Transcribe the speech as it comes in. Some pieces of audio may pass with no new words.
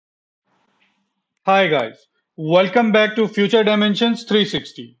Hi guys, welcome back to Future Dimensions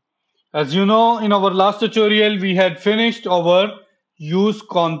 360. As you know, in our last tutorial we had finished our use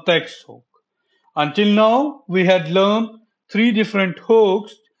context hook. Until now we had learned three different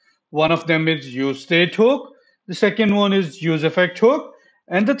hooks. One of them is use state hook, the second one is use effect hook,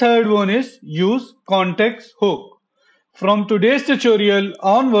 and the third one is use context hook. From today's tutorial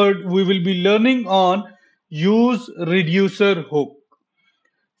onward we will be learning on use reducer hook.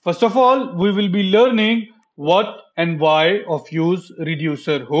 First of all, we will be learning what and why of use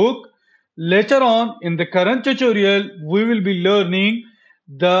reducer hook. Later on in the current tutorial, we will be learning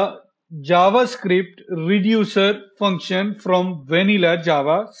the JavaScript reducer function from vanilla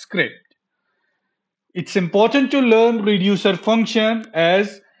JavaScript. It's important to learn reducer function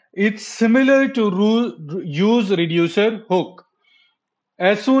as it's similar to use reducer hook.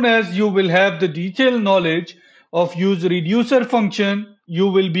 As soon as you will have the detailed knowledge of use reducer function, you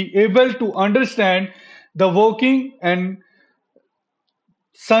will be able to understand the working and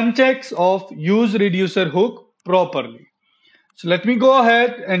syntax of use reducer hook properly. So let me go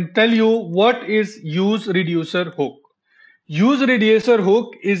ahead and tell you what is use reducer hook. Use reducer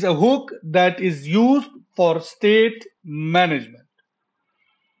hook is a hook that is used for state management.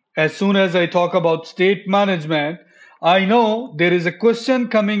 As soon as I talk about state management, I know there is a question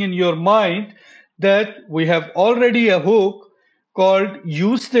coming in your mind that we have already a hook called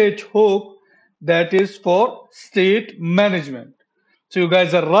useState hook that is for state management. So you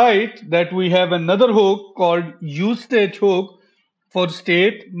guys are right that we have another hook called useState hook for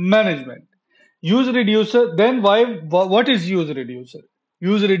state management. Use reducer, then what is use reducer?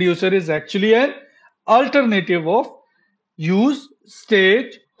 Use reducer is actually an alternative of use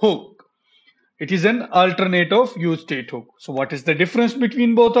state hook. It is an alternate of use state hook. So what is the difference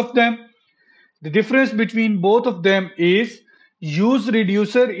between both of them? The difference between both of them is use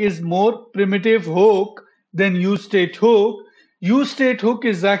reducer is more primitive hook than use state hook. Use state hook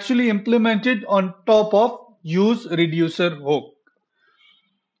is actually implemented on top of use reducer hook.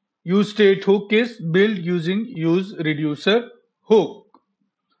 Use state hook is built using use reducer hook.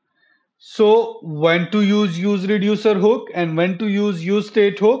 So when to use reducer hook and when to use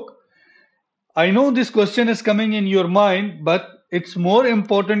state hook? I know this question is coming in your mind, but it's more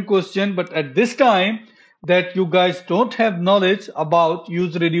important question. But at this time that you guys don't have knowledge about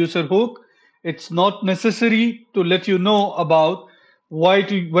use reducer hook, it's not necessary to let you know about when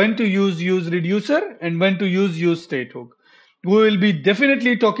to use reducer and when to use state hook. We will be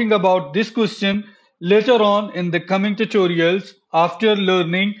definitely talking about this question later on in the coming tutorials after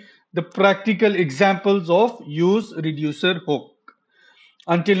learning the practical examples of use reducer hook.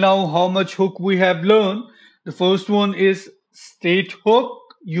 Until now, how much hook we have learned? The first one is state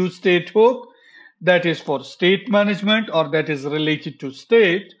hook, use state hook, that is for state management or that is related to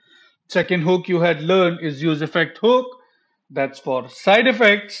state. Second hook you had learned is use effect hook, that's for side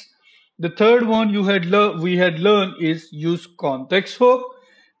effects. The third one we had learned is use context hook,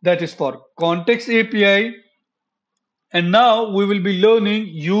 that is for context API. And now we will be learning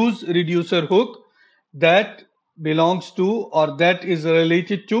use reducer hook that belongs to or that is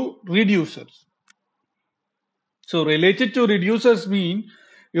related to reducers. So related to reducers mean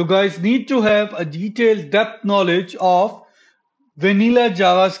you guys need to have a detailed depth knowledge of vanilla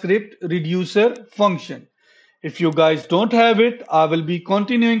JavaScript reducer function. If you guys don't have it, I will be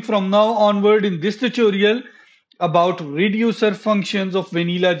continuing from now onward in this tutorial about reducer functions of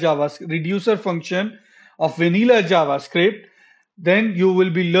vanilla JavaScript, reducer function of vanilla JavaScript. Then you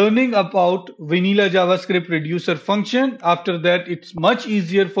will be learning about vanilla JavaScript reducer function. After that, it's much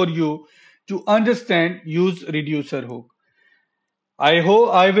easier for you to understand use reducer hook. I hope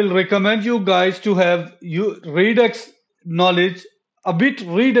I will recommend you guys to have Redux knowledge, a bit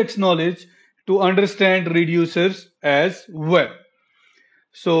Redux knowledge to understand reducers as well.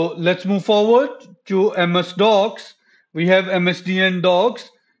 So let's move forward to MS Docs. We have MSDN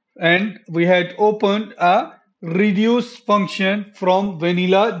Docs and we had opened a reduce function from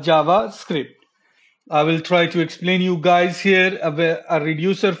vanilla JavaScript. I will try to explain you guys here a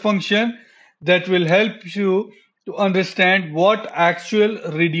reducer function that will help you to understand what actual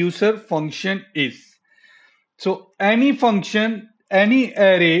reducer function is. So any function, any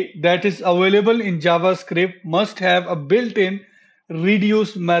array that is available in JavaScript must have a built-in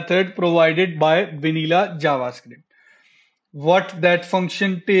reduce method provided by vanilla JavaScript. What that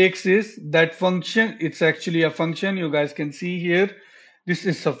function takes is that function, it's actually a function you guys can see here. This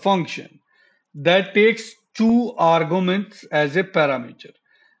is a function that takes two arguments as a parameter.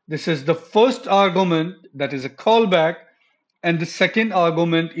 This is the first argument, that is a callback, and the second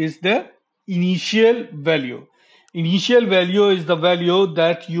argument is the initial value. Initial value is the value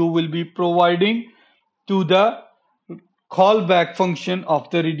that you will be providing to the callback function of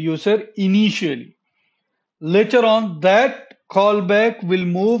the reducer initially. Later on, that callback will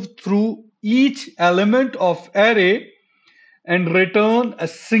move through each element of array and return a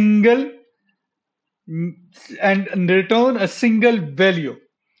single value.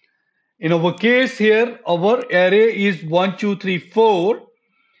 In our case here, our array is 1, 2, 3, 4,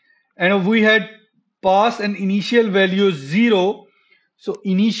 and we had passed an initial value 0. So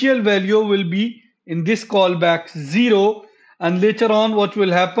initial value will be in this callback 0, and later on what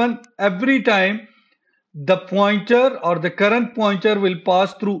will happen, every time the pointer or the current pointer will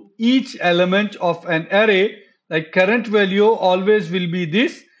pass through each element of an array, like current value always will be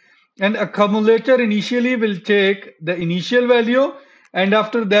this, and accumulator initially will take the initial value, and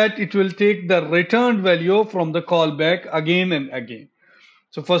after that it will take the returned value from the callback again and again.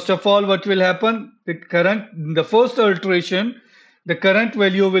 So first of all, what will happen, in the first iteration, the current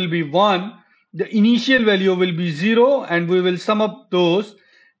value will be 1, the initial value will be 0, and we will sum up those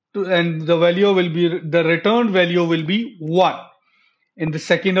and the returned value will be 1. In the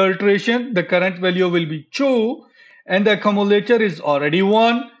second iteration, the current value will be 2, and the accumulator is already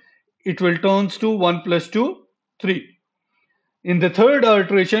 1. It will turns to 1 plus 2, 3. In the third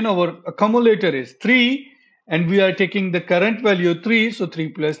iteration, our accumulator is 3, and we are taking the current value 3, so 3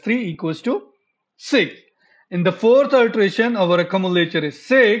 plus 3 equals to 6. In the fourth iteration, our accumulator is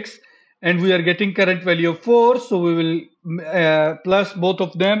 6, and we are getting current value 4, so we will plus both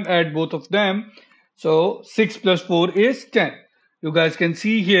of them, add both of them. So 6 plus 4 is 10. You guys can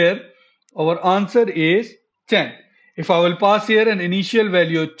see here our answer is 10. If I will pass here an initial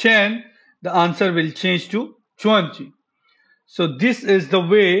value 10, the answer will change to 20. So this is the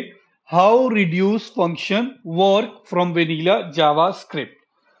way how reduce function work from vanilla JavaScript.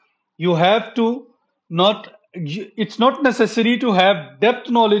 You have to it's not necessary to have depth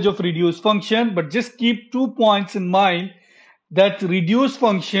knowledge of reduce function, but just keep 2 points in mind, that reduce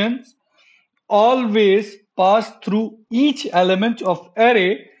functions always pass through each element of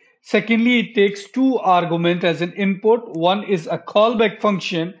array. Secondly, it takes 2 arguments as an input. One is a callback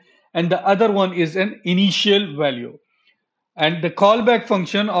function and the other one is an initial value. And the callback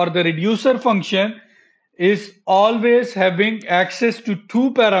function or the reducer function is always having access to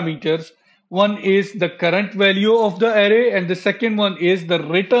 2 parameters. One is the current value of the array and the second one is the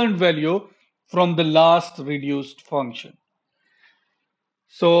returned value from the last reduced function.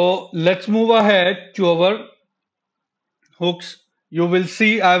 So let's move ahead to our hooks. You will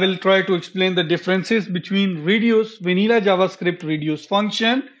see I will try to explain the differences between vanilla JavaScript reduce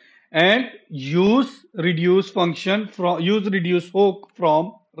function and useReduce hook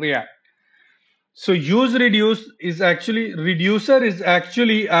from React. So useReducer is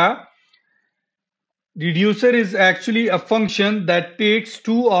actually a function that takes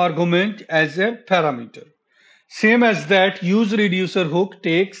 2 arguments as a parameter. Same as that, useReducer hook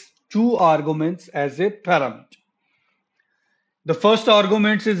takes 2 arguments as a parameter. The first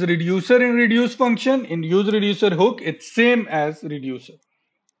argument is reducer in reduce function. In useReducer hook, it's same as reducer.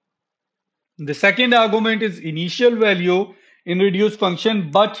 The second argument is initial value in reduce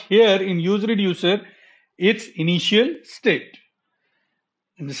function, but here in useReducer, it's initial state.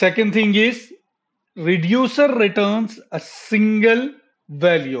 And the second thing is reducer returns a single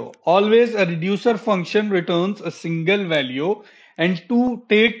value. Always a reducer function returns a single value and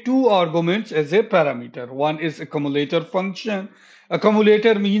take 2 arguments as a parameter. One is accumulator function.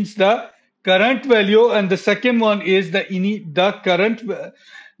 Accumulator means the current value, and the second one is the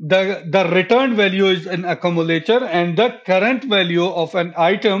returned value is an accumulator, and the current value of an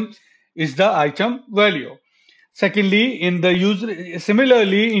item is the item value. Secondly,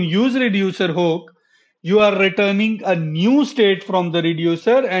 similarly in useReducer hook, you are returning a new state from the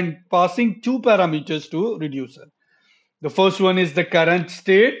reducer and passing 2 parameters to reducer. The first one is the current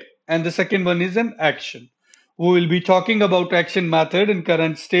state and the second one is an action. We will be talking about action method and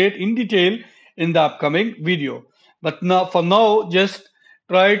current state in detail in the upcoming video. But for now, just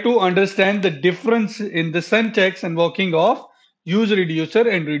try to understand the difference in the syntax and working of useReducer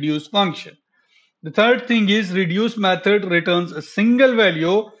and reduce function. The third thing is reduce method returns a single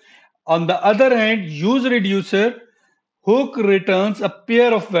value. On the other hand, useReducer hook returns a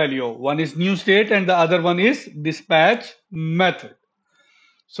pair of value. One is new state and the other one is dispatch method.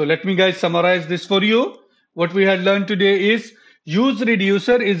 So let me guys summarize this for you. What we had learned today is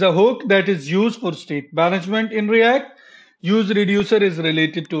useReducer is a hook that is used for state management in React. useReducer is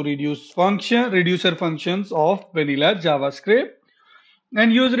related to reducer functions of vanilla JavaScript.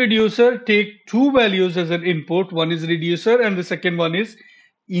 And useReducer take 2 values as an input. One is reducer and the second one is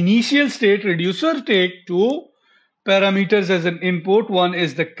initial state. Reducer take 2 parameters as an input. One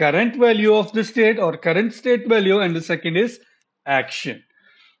is the current value of the state or current state value, and the second is action.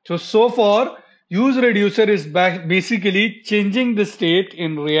 So far, useReducer is basically changing the state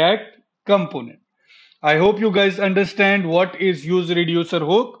in React component. I hope you guys understand what is useReducer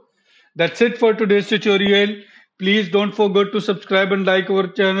hook. That's it for today's tutorial. Please don't forget to subscribe and like our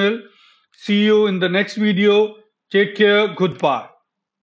channel. See you in the next video. Take care. Goodbye.